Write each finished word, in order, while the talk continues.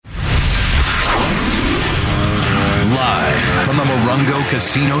the Morongo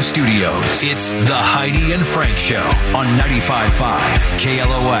Casino Studios. It's the Heidi and Frank Show on 95.5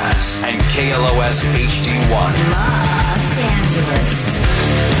 KLOS and KLOS HD1. Los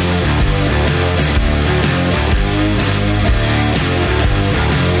Angeles.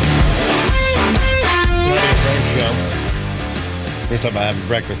 Frank Show. We're talking about having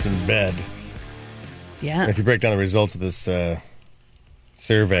breakfast in bed. Yeah. If you break down the results of this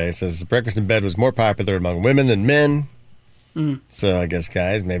survey, it says breakfast in bed was more popular among women than men. So I guess,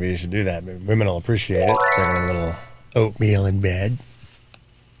 guys, maybe you should do that. Women will appreciate it. Bringing a little oatmeal in bed.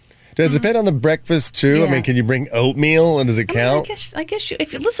 Does it depend on the breakfast, too? Yeah. I mean, can you bring oatmeal, and does it count? I guess you,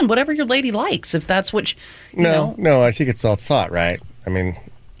 if you listen, whatever your lady likes, if that's what you know. No, I think it's all thought, right? I mean,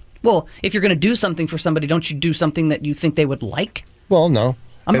 Well, if you're going to do something for somebody, don't you do something that you think they would like? well, no.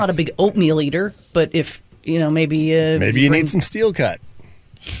 I'm not a big oatmeal eater, but if, maybe Maybe you need some steel cut.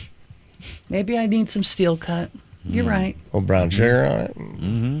 Maybe I need some steel cut. You're right. Old brown sugar on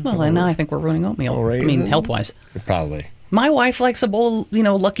it. Well, and now I think we're ruining oatmeal. I mean, raisins? health-wise. Probably. My wife likes a bowl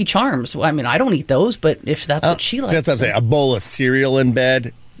of, Lucky Charms. I mean, I don't eat those, but if that's what she likes. That's what I'm saying. A bowl of cereal in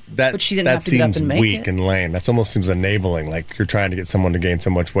bed. But she didn't that have to get up seems and make weak it. and lame. That almost seems enabling. Like you're trying to get someone to gain so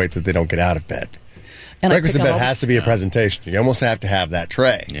much weight that they don't get out of bed. And I Breakfast pick in out bed all has the- to be a presentation. You almost have to have that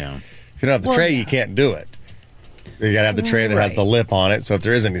tray. Yeah. If you don't have the tray, you can't do it. You got to have the tray that has Right. the lip on it. So if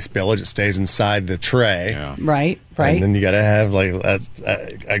there is any spillage, it stays inside the tray. Yeah. Right. And then you got to have like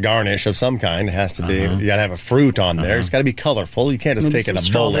a garnish of some kind. It has to be. You got to have a fruit on there. It's got to be colorful. You can't just Maybe take in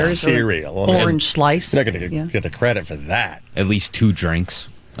some a bowl of strawberries or cereal. I mean, orange slice. You're not going to get the credit for that. At least 2 drinks,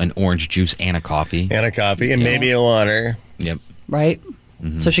 an orange juice and a coffee. And a coffee and maybe a water. Yep. Right.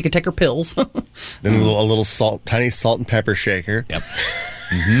 So she could take her pills. Then a little tiny salt and pepper shaker. Yep.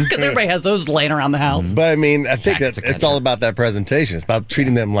 Because everybody has those laying around the house. But I mean, I think Packed that to it's catch all up. about that presentation. It's about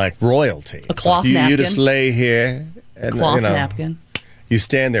treating them like royalty. A cloth You napkin. just lay here and Cloth napkin. You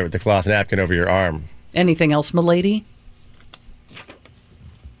stand there with the cloth napkin over your arm. Anything else, m'lady?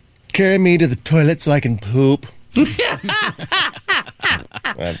 Carry me to the toilet so I can poop.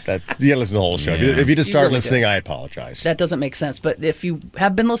 That's you gotta listen to the whole show. If you just You start really listening, I apologize. That doesn't make sense. But if you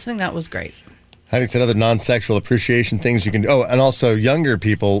have been listening, that was great. Having said other non-sexual appreciation things you can do. Oh, and also younger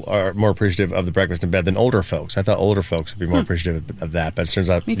people are more appreciative of the breakfast in bed than older folks. I thought older folks would be more appreciative of that, but it turns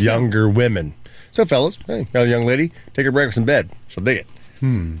out Me too. younger women. So fellas, hey, got a young lady, take her breakfast in bed. She'll dig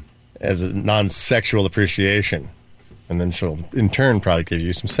it. As a non-sexual appreciation. And then she'll, in turn, probably give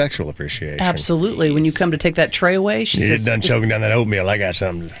you some sexual appreciation. Absolutely. When you come to take that tray away, she You says, done choking down that oatmeal. I got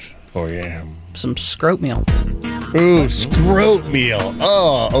something for you. some scrote meal. Ooh, scrote meal.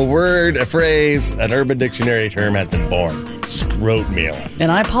 Oh, a word, a phrase, an Urban Dictionary term has been born. Scrote meal. And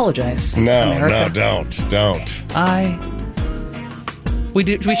I apologize. No, America. don't. We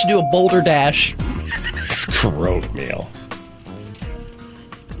should do a boulder dash. Scrote meal.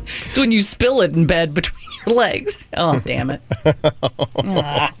 It's when you spill it in bed between your legs. Oh, damn it.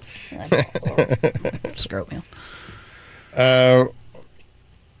 Scrote meal.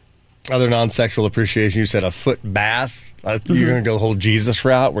 Other non-sexual appreciation, you said a foot bath. You're going to go the whole Jesus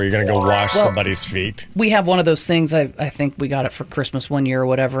route where you're going to go wash somebody's feet. We have one of those things. I think we got it for Christmas one year or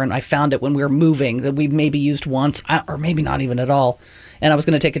whatever, and I found it when we were moving that we maybe used once, or maybe not even at all. And I was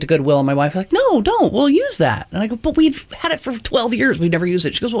going to take it to Goodwill, and my wife was like, "No, don't. We'll use that." And I go, "But we've had it for 12 years. We've never used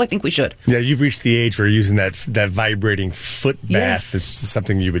it." She goes, "Well, I think we should." Yeah, you've reached the age where using that vibrating foot bath Yes. is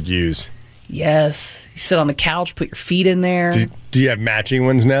something you would use. Yes. You sit on the couch, put your feet in there. Do you have matching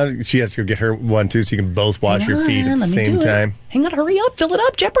ones now? She has to go get her one too, so you can both wash your feet at the Let me same do it. time. Hang on, hurry up, fill it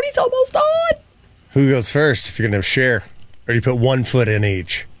up. Jeopardy's almost on. Who goes first if you're going to share? Or do you put 1 foot in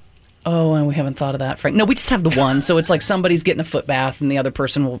each? Oh, and we haven't thought of that, Frank. No, we just have the one. So it's like somebody's getting a foot bath, and the other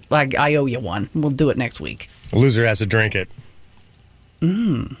person will. I owe you one. We'll do it next week. The loser has to drink it.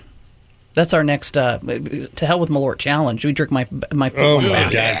 That's our next. To hell with Malort challenge. We drink my foot. Oh one my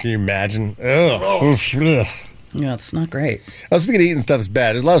bath. God, can you imagine? Ugh. Ugh. Yeah, it's not great. I was speaking of eating stuff is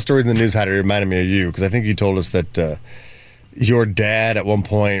bad. There's a lot of stories in the news, Heidi, reminded me of you, because I think you told us that your dad at one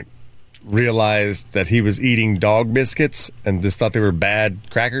point realized that he was eating dog biscuits and just thought they were bad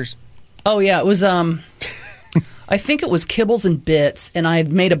crackers. Oh yeah, it was. I think it was Kibbles and Bits, and I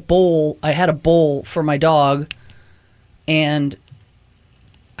had made a bowl. I had a bowl for my dog, and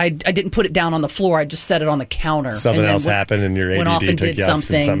I didn't put it down on the floor. I just set it on the counter. Something And then else happened and your went off ADD and took did you off to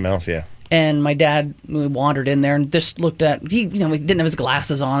something. something else, yeah. And my dad wandered in there and just looked at he didn't have his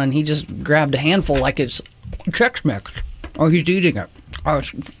glasses on, and he just grabbed a handful like it's Chex Mix. Oh, he's eating it. I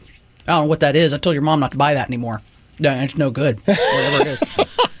don't know what that is. I told your mom not to buy that anymore. No, it's no good. Whatever it is.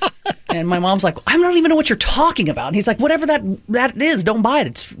 And my mom's like, I don't even know what you're talking about. And he's like, whatever that is, don't buy it.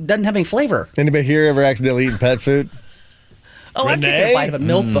 It doesn't have any flavor. Anybody here ever accidentally eaten pet food? Oh, I've taken a Renee? bite of a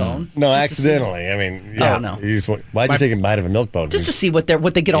milk bone. No, Just to see- accidentally. I mean, yeah. Oh, no. Why'd you take a bite of a milk bone? Just to see what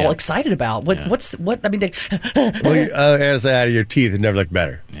they get all Yeah. excited about. I mean, they. Well, you gotta say out of your teeth, it never looked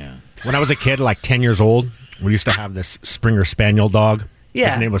better. Yeah. When I was a kid, like 10 years old, we used to have this Springer Spaniel dog. Yeah.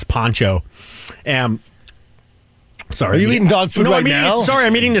 His name was Poncho. Sorry. Are you eating dog food right now? Sorry,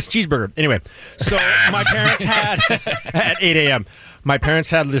 I'm eating this cheeseburger. Anyway, so my parents had, at 8 a.m., my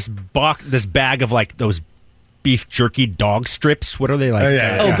parents had this bag of like those beef jerky dog strips. What are they like? Oh,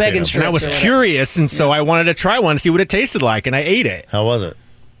 yeah. Oh, Yeah. vegan strips. And I was or whatever. curious, and so I wanted to try one to see what it tasted like, and I ate it. How was it?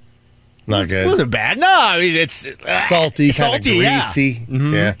 Not It good. wasn't bad. No, I mean, it's Salty, kind of salty, yeah. greasy.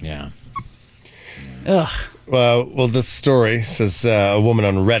 Yeah. Yeah. Ugh. Well, this story says a woman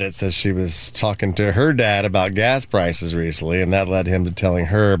on Reddit says she was talking to her dad about gas prices recently, and that led him to telling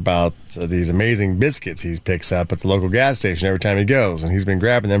her about these amazing biscuits he picks up at the local gas station every time he goes, and he's been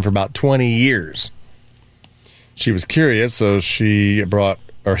grabbing them for about 20 years. She was curious, so he brought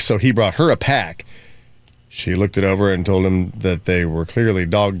her a pack. She looked it over and told him that they were clearly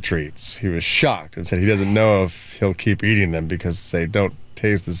dog treats. He was shocked and said he doesn't know if he'll keep eating them because they don't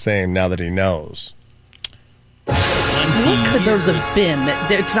taste the same now that he knows. What could those have been?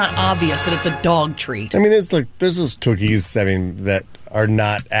 That it's not obvious that it's a dog treat. I mean, there's those cookies. I mean, that are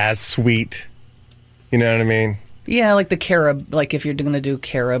not as sweet. You know what I mean? Yeah, like the carob. Like if you're going to do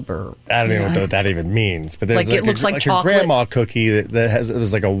carob or I don't even know what that even means. But there's Like, it looks like chocolate. a grandma cookie it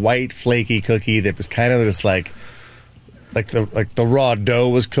was like a white flaky cookie that was kind of just like the raw dough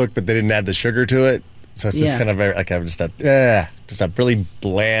was cooked, but they didn't add the sugar to it. So it's just Yeah. kind of very, like just a really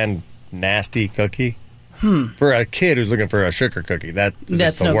bland, nasty cookie. For a kid who's looking for a sugar cookie, that's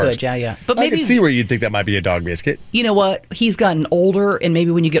just the no worst. good. Yeah. But I maybe can see where you'd think that might be a dog biscuit. you know what? He's gotten older, and maybe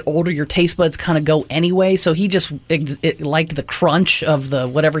when you get older, your taste buds kind of go anyway. So he just liked the crunch of the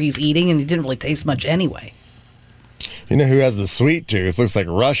whatever he's eating, and he didn't really taste much anyway. You know who has the sweet tooth? Looks like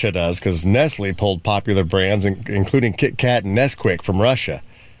Russia does, because Nestle pulled popular brands, including Kit Kat and Nesquik, from Russia.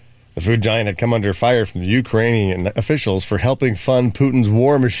 The food giant had come under fire from the Ukrainian officials for helping fund Putin's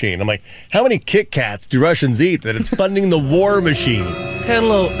war machine. I'm like, how many Kit Kats do Russians eat that it's funding the war machine?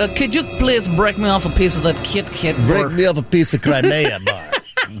 Hello, could you please break me off a piece of that Kit Kat? Break me off a piece of Crimea, bar.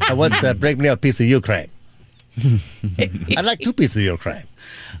 I want to break me off a piece of Ukraine. I'd like 2 pieces of Ukraine.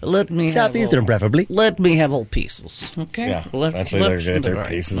 Let me Southeastern, preferably. Let me have all pieces, okay? Yeah, Left, actually, left, they're right.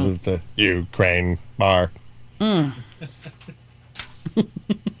 pieces of the Ukraine bar.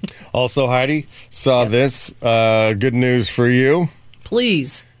 Also, Heidi, saw this. Good news for you.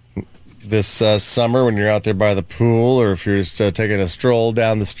 Please. This summer, when you're out there by the pool, or if you're just taking a stroll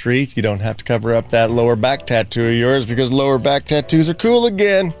down the street, you don't have to cover up that lower back tattoo of yours, because lower back tattoos are cool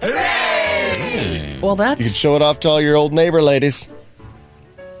again. Well, that's. You can show it off to all your old neighbor ladies.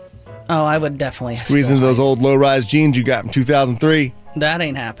 Oh, I would definitely Squeeze still into those old low-rise jeans you got in 2003. That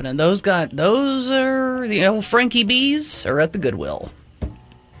ain't happening. Those are the old Frankie B's are at the Goodwill.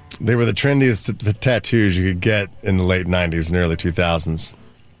 They were the trendiest tattoos you could get in the late 90s and early 2000s.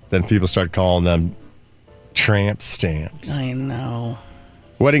 Then people started calling them tramp stamps. I know.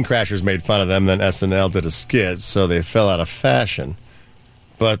 Wedding Crashers made fun of them, then SNL did a skit, so they fell out of fashion.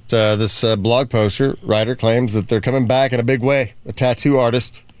 But this blog poster writer claims that they're coming back in a big way. A tattoo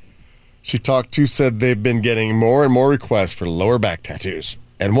artist she talked to said they've been getting more and more requests for lower back tattoos.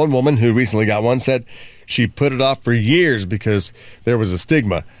 And one woman who recently got one said she put it off for years because there was a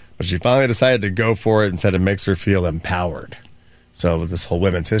stigma, but she finally decided to go for it and said it makes her feel empowered. So with this whole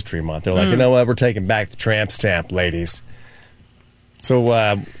Women's History Month, they're like, you know what, we're taking back the tramp stamp, ladies.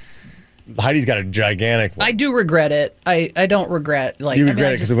 So Heidi's got a gigantic one. I do regret it. I don't regret like. Do you I mean, regret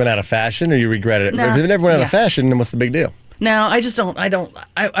I it because just- it went out of fashion, or you regret it? Nah, If it never went out yeah. of fashion, then what's the big deal? No, I just don't.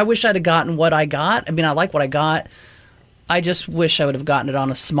 I wish I'd have gotten what I got. I mean, I like what I got. I just wish I would have gotten it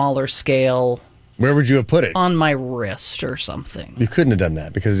on a smaller scale Where would you have put it? on my wrist or something. You couldn't have done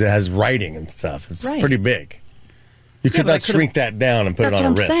that because it has writing and stuff. It's Right. pretty big. You could but I not could've- shrink that down and put That's it what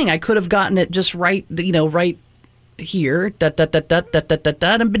on I'm a wrist. saying. I could have gotten it just right, right here, and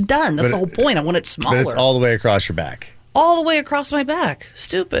been done. That's But the whole point. I want it smaller. But it's all the way across your back. all the way across my back.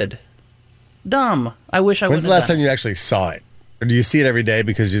 Stupid. Dumb. I wish I would When's have the last done time you actually saw it? Or do you see it every day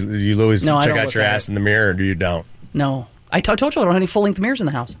because you always No, I check don't out look your at ass it. in the mirror, or do you don't? No. I told you I don't have any full-length mirrors in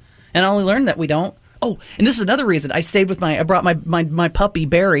the house. And I only learned that we don't. Oh, and this is another reason. I brought my puppy,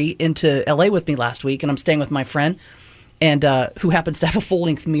 Barry, into L.A. with me last week, and I'm staying with my friend, and who happens to have a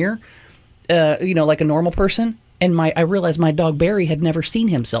full-length mirror, like a normal person. And I realized my dog, Barry, had never seen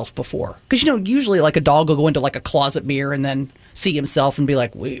himself before. Because, usually like a dog will go into like a closet mirror and then see himself and be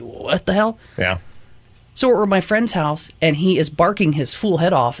like, wait, what the hell? Yeah. So we're at my friend's house, and he is barking his fool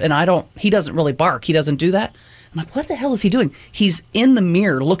head off, and he doesn't really bark. He doesn't do that. I'm like, what the hell is he doing? He's in the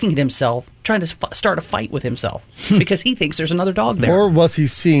mirror looking at himself, trying to start a fight with himself because he thinks there's another dog there. Or was he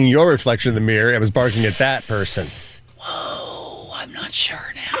seeing your reflection in the mirror and was barking at that person? Whoa, I'm not sure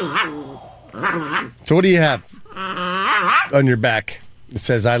now. So what do you have on your back? It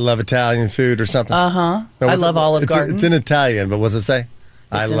says, I love Italian food or something. Uh-huh. No, I what's love it? Olive Garden. It's in Italian, but what's it say?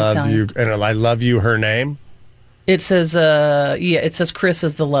 I in love Italian. you. And I love you, her name. It says, it says Chris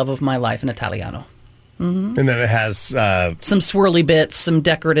is the love of my life in Italiano. And then it has Some swirly bits, some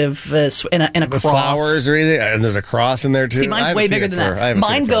decorative, and a the cross. flowers or anything. And there's a cross in there too. See, I mine's haven't way seen bigger it than for- I that. haven't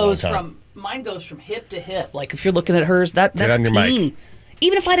seen it for a long time. Mine goes from hip to hip. Like if you're looking at hers, that's on your mic. teeny.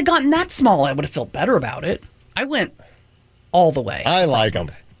 Even if I'd have gotten that small, I would have felt better about it. I went all the way. I like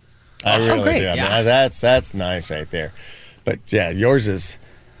them. I really great. do. I mean, Yeah. that's nice right there. But yeah, yours is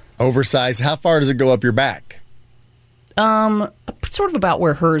oversized. How far does it go up your back? Sort of about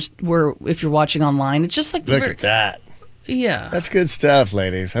where if you're watching online, it's just like Look at that. Yeah. That's good stuff,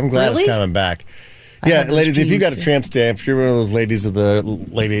 ladies. I'm glad Really? it's coming back. I Yeah, have those ladies, if you jeans, got a too. tramp stamp, if you're one of those ladies of the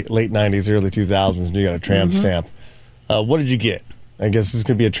late 90s, early 2000s, and you got a tramp Mm-hmm. stamp, what did you get? I guess this is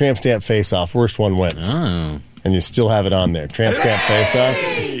going to be a tramp stamp face-off. Worst one wins. Oh. And you still have it on there. Tramp stamp face-off.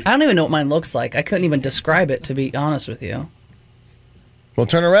 I don't even know what mine looks like. I couldn't even describe it, to be honest with you. Well,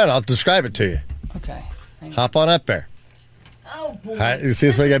 turn around. I'll describe it to you. Okay. Hop on up there. Oh, boy. Hi, you see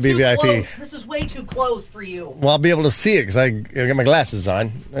this way? I got BVIP. This is way too close for you. Well, I'll be able to see it because I got my glasses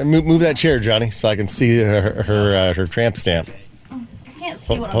on. Move that chair, Johnny, so I can see her tramp stamp. I can't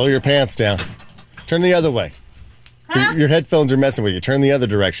see what Pull your pants down. Turn the other way. Your headphones are messing with you. Turn the other I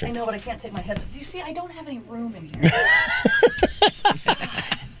direction. know, but I can't take my head. Do you see? I don't have any room in here.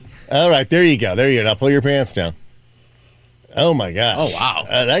 All right, there you go. There you go. Now pull your pants down. Oh my gosh. Oh, wow.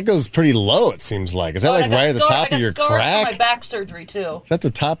 That goes pretty low. It seems like. Is that like right at the top of your crack? My back surgery too. Is that the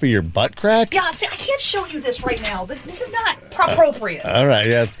top of your butt crack? Yeah, see, I can't show you this right now. This is not appropriate. All right,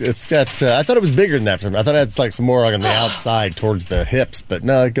 yeah, it's got. I thought it was bigger than that. I thought it had like some more on the outside towards the hips, but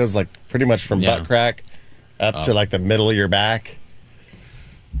no, it goes like pretty much from Yeah. butt crack up to like the middle of your back.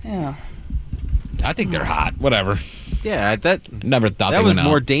 Yeah. I think they're hot. Whatever. Yeah, that Never thought that they was went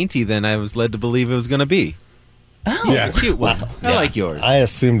more out. dainty than I was led to believe it was going to be. Oh. Yeah, Cute one. I like yours. I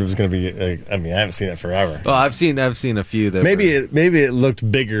assumed it was going to be. I mean, I haven't seen it forever. well, I've seen a few that Maybe were- it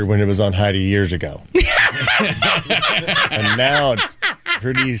looked bigger when it was on Heidi years ago, and now it's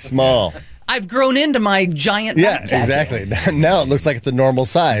pretty small. I've grown into my giant Yeah, back tattoo. exactly. Now it looks like it's a normal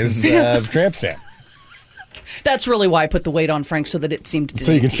size tramp stamp, That's really why I put the weight on Frank so that it seemed to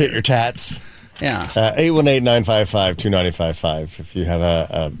so you can fit your tats. Yeah. 818-955-2955. If you have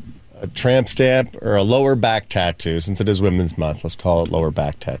a tramp stamp or a lower back tattoo, since it is Women's Month, let's call it lower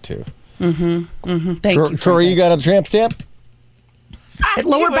back tattoo. Thank you. Corey, Frank. you got a tramp stamp?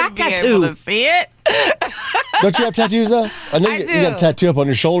 Lower back tattoo. See it? Don't you have tattoos though? I know I you got a do. tattoo up on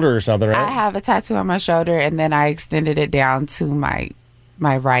your shoulder or something, I right? have a tattoo on my shoulder, and then I extended it down to my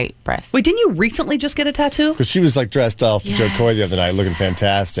right breast. Wait, didn't you recently just get a tattoo? Because she was like dressed all for Joe Yes. Coy the other night, looking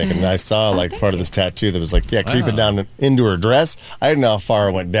fantastic, and I saw like part of this tattoo that was like creeping down into her dress. I didn't know how far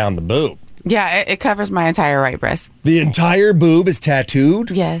it went down the boob. Yeah, it covers my entire right breast. The entire boob is tattooed.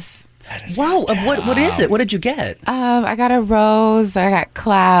 Yes. Wow. What is it? What did you get? I got a rose, I got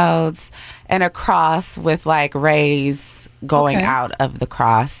clouds, and a cross with like rays going Okay. out of the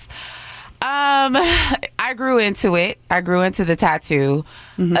cross. I grew into it. I grew into the tattoo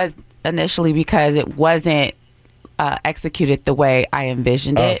initially because it wasn't executed the way I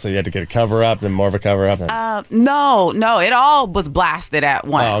envisioned Oh, it. so you had to get a cover up, then more of a cover up. No, it all was blasted at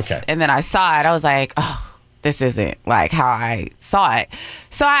once. Oh, okay. And then I saw it. I was like, oh, this isn't like how I saw it.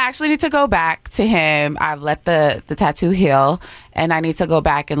 So I actually need to go back to him. I've let the tattoo heal, and I need to go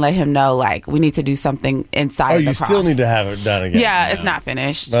back and let him know, like, we need to do something inside Oh, the you cross. still need to have it done again. Yeah, it's not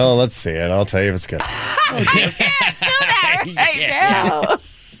finished. Well, let's see it. I'll tell you if it's good. I can't do that right now.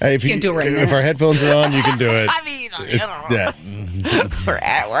 Hey, if Can't do it right if now. our headphones are on, you can do it. I mean, Yeah. we're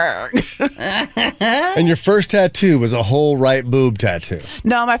at work. And your first tattoo was a whole right boob tattoo.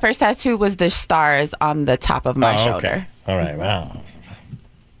 No, my first tattoo was the stars on the top of my shoulder. Okay. All right. Wow.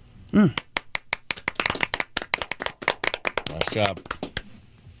 Nice job.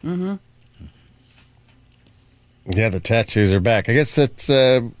 Mm-hmm. Yeah, the tattoos are back. I guess that's.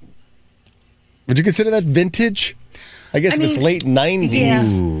 Would you consider that vintage? I guess if it's mean, late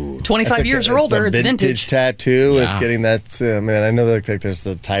 90s. Yeah. 25 years or older, it's vintage. Tattoo is Yeah. getting that. Man, I know that like, there's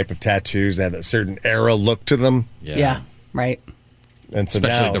the type of tattoos that have a certain era look to them. Yeah. Right. And so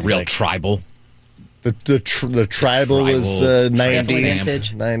Especially now the it's real like, tribal. the tribal was tribal 90s,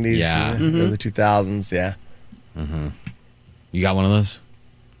 vintage. 90s, Yeah. early 2000s, yeah. You got one of those?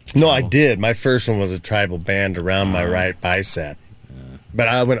 No, I did. My first one was a tribal band around my right bicep. But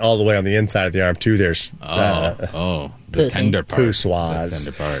I went all the way on the inside of the arm, too. There's the tender part. poussoirs.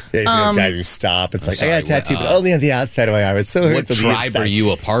 The tender part. Yeah, you see those guys who stop. It's like, sorry, I got a tattoo, what, but only on the outside of my arm. It's so What hurts on the tribe inside. are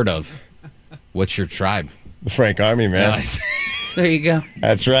you a part of? What's your tribe? The Frank Army, man. Nice. There you go.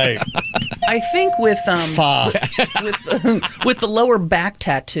 That's right. I think with Fa. with the lower back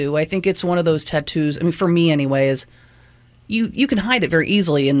tattoo, I think it's one of those tattoos. I mean, for me anyway, is you can hide it very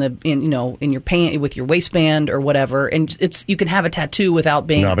easily in your pant with your waistband or whatever, and you can have a tattoo without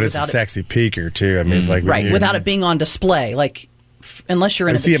being. No, but it's a sexy peeker, too. I mean, it's like when right, you're- without it being on display. Like, unless you're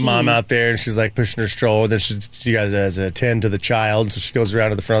in I a see a bikini. mom out there, and she's like pushing her stroller. Then she guys has a 10 to the child, so she goes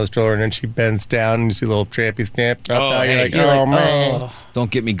around to the front of the stroller, and then she bends down, and you see a little trampy stamp drop Oh, out. You're hey, like, you're oh, like, man.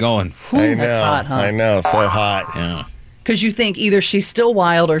 Don't get me going. I know. that's hot, huh? I know. So hot. Yeah. Because you think either she's still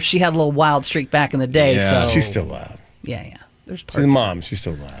wild or she had a little wild streak back in the day. Yeah. So She's still wild. yeah. There's parts She's a of mom. She's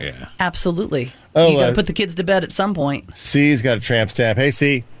still wild. Yeah. Absolutely. Oh, You got to put the kids to bed at some point. C's got a tramp stamp. Hey,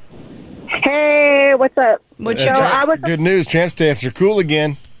 C. Hey, what's up? What Uh, you I was Good news. Tramp stamps are cool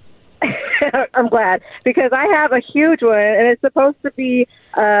again. I'm glad because I have a huge one and it's supposed to be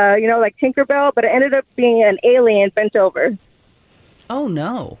like Tinkerbell, but it ended up being an alien bent over. Oh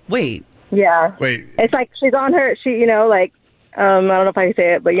no! Wait. Yeah. Wait, It's like she's on her I don't know if I can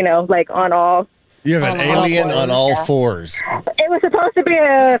say it, but like on all. you have an On all alien fours, on all fours. It was supposed to be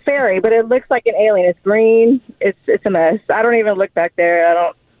a fairy, but it looks like an alien. It's green. It's a mess. I don't even look back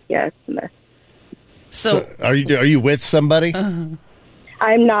there. Yeah, it's a mess. So, Are you with somebody? I'm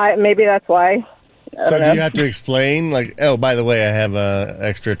not. Maybe that's why. So do you have to explain? Like, oh, by the way, I have a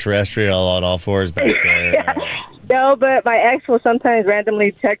extraterrestrial on all fours back there. No, but my ex will sometimes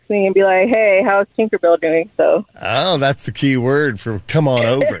randomly text me and be like, "Hey, how's Tinkerbell doing?" So Oh, that's the key word for come on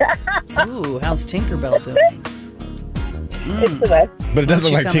over. ooh, how's Tinkerbell doing? it's a mess. But it doesn't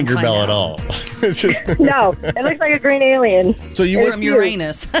look Why like don't you come and Tinkerbell find at all. It's just No, it looks like a green alien. so you From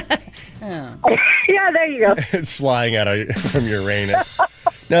Uranus. Yeah, there you go. it's flying out from Uranus.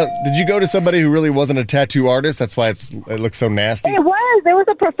 Now, did you go to somebody who really wasn't a tattoo artist? That's why it looks so nasty. It was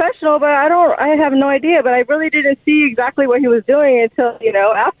a professional, but I have no idea. But I really didn't see exactly what he was doing until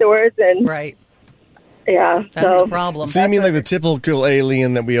afterwards, and Right. yeah. That's So the problem. So you mean like the typical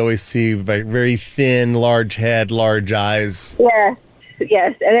alien that we always see, like very thin, large head, large eyes?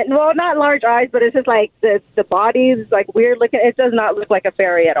 yes, and not large eyes, but it's just like the body is like weird looking. It does not look like a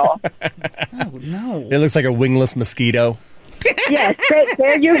fairy at all. Oh no. It looks like a wingless mosquito. Yes,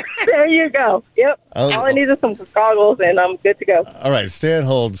 there you go. Yep. Oh. All I need is some goggles, and I'm good to go. All right, stand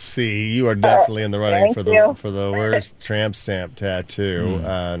hold C. You are definitely in the running Thank you. for the worst tramp stamp tattoo.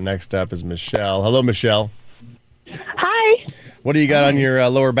 Next up is Michelle. Hello, Michelle. Hi. What do you got on your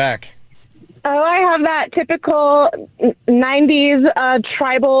lower back? Oh, I have that typical 90s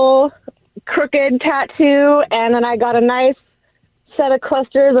tribal crooked tattoo, and then I got a nice set of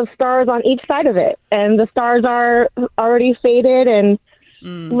clusters of stars on each side of it. And the stars are already faded and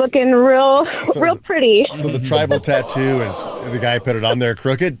looking real pretty. So the tribal tattoo is the guy put it on there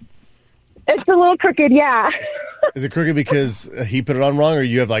crooked? It's a little crooked, yeah. Is it crooked because he put it on wrong, or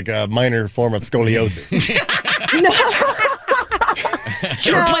you have like a minor form of scoliosis?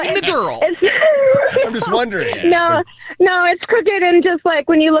 You're playing the girl. I'm just wondering. No, it's crooked, and just like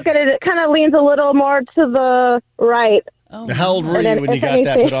when you look at it, it kind of leans a little more to the right. Oh, How old were And you then when you if got that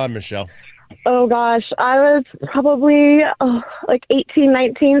anything- put on, Michelle? Oh gosh, I was probably like 18,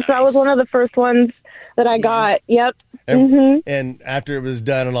 19, so that was one of the first ones that I got. Yep. And after it was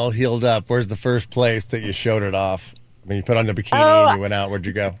done and all healed up, where's the first place that you showed it off? When you put on the bikini and you went out, where'd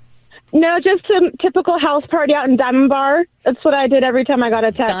you go? No, just a typical house party out in Diamond Bar. That's what I did every time I got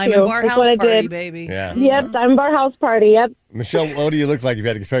a tattoo. Diamond Bar That's house what I party, did. baby. Yeah. Yep, Diamond Bar house party. Yep. Michelle, what do you look like if you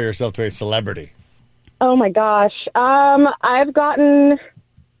had to compare yourself to a celebrity? Oh my gosh. I've gotten.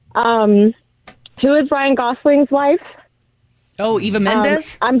 Who is Ryan Gosling's wife? Oh, Eva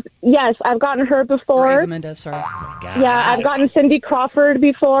Mendes? Yes, I've gotten her Or before. Eva Mendes, sorry. Yeah, I've gotten Cindy Crawford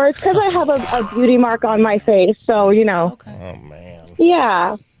before. It's because I have a beauty mark on my face, so Okay. Oh, man.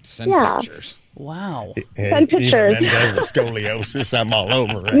 Yeah. Send Yeah. pictures. Wow. And pictures. Even Mendez with scoliosis, I'm all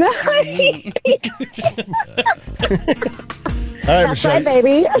over it. All right, That's Michelle. right,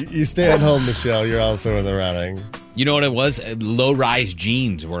 baby. You stay at home, Michelle. You're also in the running. You know what it was? Low-rise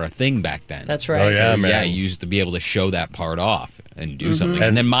jeans were a thing back then. That's right. Oh, yeah, man. Yeah, you used to be able to show that part off and do Mm-hmm. something.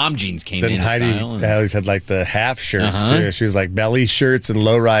 And then mom jeans came Then in Heidi style. and- always had like the half shirts Uh-huh. too. She was like belly shirts and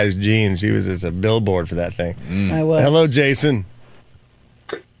low rise jeans. She was just a billboard for that thing. I was. Hello, Jason.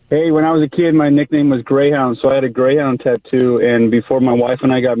 Hey, when I was a kid, my nickname was Greyhound, so I had a Greyhound tattoo. And before my wife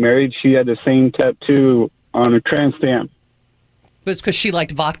and I got married, she had the same tattoo on a tramp stamp. But it's because she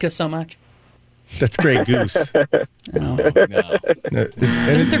liked vodka so much. That's Grey Goose. No. No,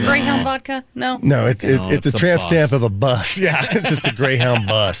 Isn't there Greyhound vodka? No. No, it's it's a a tramp bus. stamp of a bus. Yeah, it's just a Greyhound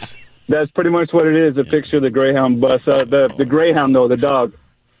bus. That's pretty much what it is. A picture of the Greyhound bus. The Greyhound, though, the dog.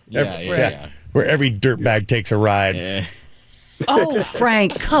 Yeah. Where every dirtbag takes a ride. Yeah. Oh,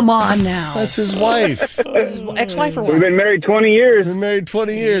 Frank, come on now. That's his wife. This is ex-wife or We've what? been married 20 years. Been married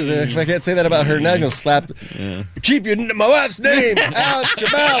 20 years. If I can't say that about her now, she'll slap. Keep my wife's name out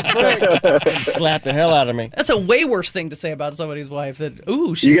your mouth, Frank. And slap the hell out of me. That's a way worse thing to say about somebody's wife. That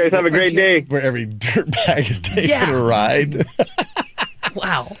ooh, You guys have a great day. Where every dirtbag is taking Yeah. a ride.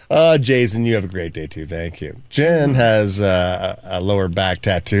 Wow. Jason, you have a great day too. Thank you. Jen has a lower back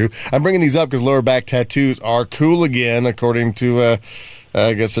tattoo. I'm bringing these up because lower back tattoos are cool again, according to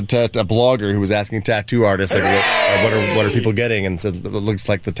I guess a blogger who was asking tattoo artists like, what are people getting, and said it looks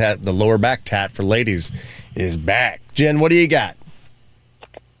like the lower back tat for ladies is back. Jen, what do you got?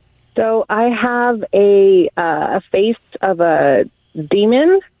 So I have a face of a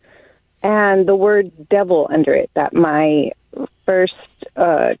demon and the word devil under it that my first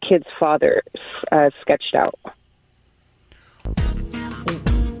kid's father sketched out.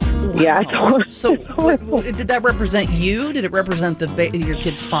 Yeah. So did that represent you? Did it represent your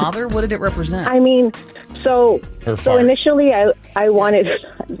kid's father? What did it represent? I mean, so initially I wanted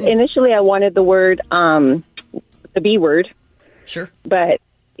the word the B word. Sure. But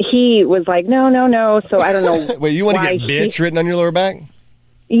he was like, no. So I don't know. Wait, you want to get bitch written on your lower back?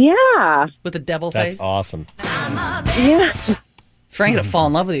 Yeah. With a devil That's face? awesome. Yeah. Frank to fall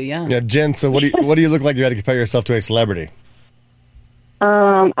in love with you, yeah. Yeah, Jen, so what do you look like you had to compare yourself to a celebrity?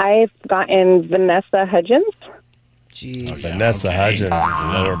 I've gotten Vanessa Hudgens. Jeez. Vanessa Hudgens with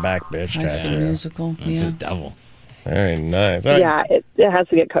the lower back bitch High School tattoo. Musical. It's Yeah. a devil. Very nice. All right. Yeah, it has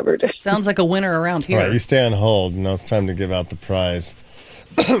to get covered. Sounds like a winner around here. All right, you stay on hold. Now it's time to give out the prize.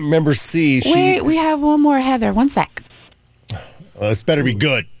 Member C, Wait, we have one more, Heather. One sec. This better be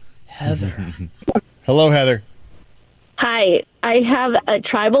good. Heather. Hello, Heather. Hi, I have a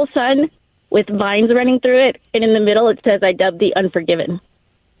tribal sun with vines running through it, and in the middle it says, I dub the unforgiven.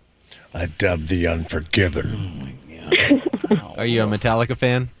 I dubbed the Unforgiven. Are you a Metallica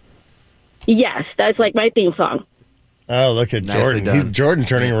fan? Yes, that's like my theme song. Oh, look at Nicely Jordan. done. He's Jordan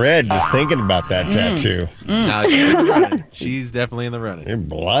turning red just thinking about that tattoo. No, she's in the running. She's definitely in the running. You're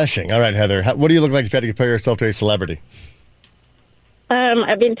blushing. All right, Heather. What do you look like if you had to compare yourself to a celebrity?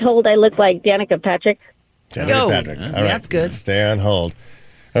 I've been told I look like Danica Patrick. Danica Patrick. All right. That's good. Stay on hold.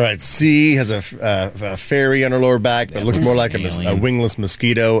 All right, C has a fairy on her lower back that looks more like a wingless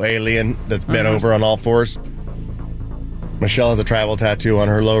mosquito alien that's bent over on all fours. Michelle has a tribal tattoo on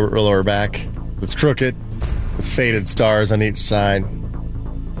her lower back that's crooked with faded stars on each side.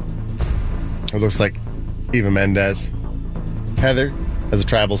 It looks like Eva Mendes. Heather has a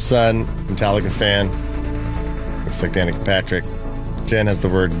tribal sun, Metallica fan. Looks like Danica Patrick. Jen has the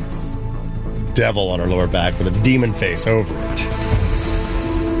word devil on her lower back with a demon face over it.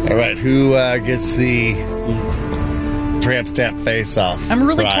 All right, who gets the tramp stamp face off? I'm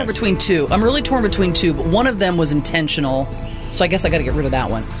really prize? torn between two. But one of them was intentional, so I guess I got to get rid of that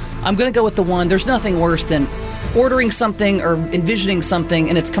one. I'm going to go with the one. There's nothing worse than ordering something or envisioning something,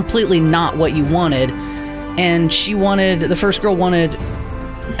 and it's completely not what you wanted. And the first girl wanted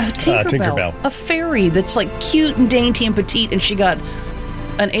a Tinkerbell. A fairy that's like cute and dainty and petite, and she got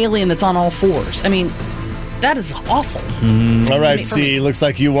an alien that's on all fours. I mean, that is awful. All right, C. Looks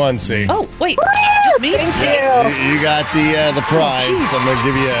like you won, C. Oh, wait. Just me? Yeah, you got the prize. I'm going to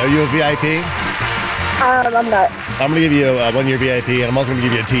give you. Are you a VIP? I'm not. I'm going to give you a 1-year VIP, and I'm also going to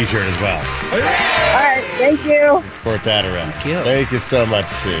give you a T-shirt as well. All right, thank you. Sport that around. Thank you so much,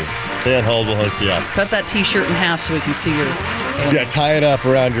 C. Stay on hold. We'll hook you up. Cut that T-shirt in half so we can see your... Yeah, tie it up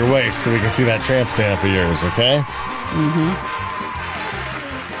around your waist so we can see that tramp stamp of yours, okay? Mm-hmm.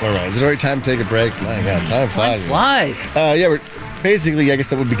 All right. Is it already time to take a break? My God, time flies. Yeah, we're basically, I guess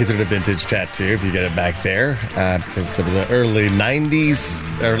that would be considered a vintage tattoo if you get it back there, because it was the early 90s,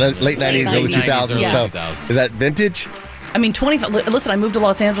 or late 90s, early 2000s. Yeah. So is that vintage? I mean, listen, I moved to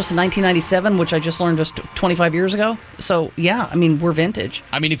Los Angeles in 1997, which I just learned just 25 years ago. So, yeah, I mean, we're vintage.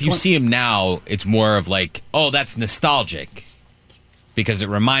 I mean, if you see him now, it's more of like, oh, that's nostalgic. Because it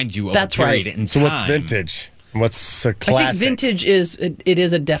reminds you of That's a period right. in time. So what's vintage? What's a classic? I think vintage it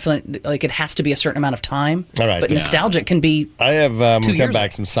is a definite, like, it has to be a certain amount of time. All right. But nostalgic can be I have 2 come years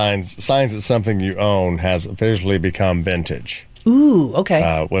back some signs that something you own has officially become vintage. Ooh,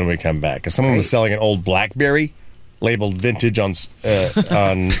 okay. When we come back, because someone was selling an old BlackBerry labeled vintage on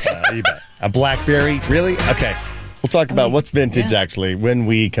eBay. A BlackBerry, really? Okay. We'll talk about what's vintage, actually, when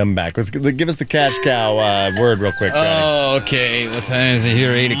we come back. Give us the cash cow word real quick, Johnny. Oh, okay. What time is it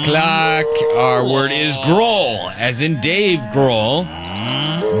here? 8 o'clock. Our word is Grohl, as in Dave Grohl.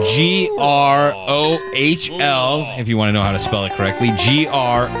 Grohl, if you want to know how to spell it correctly.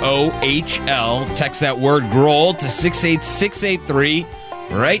 Grohl. Text that word Grohl to 68683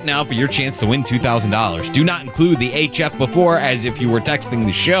 right now for your chance to win $2,000. Do not include the HF before, as if you were texting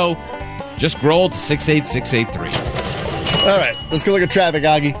the show. Just Grohl to 68683. All right, let's go look at traffic,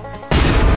 Augie.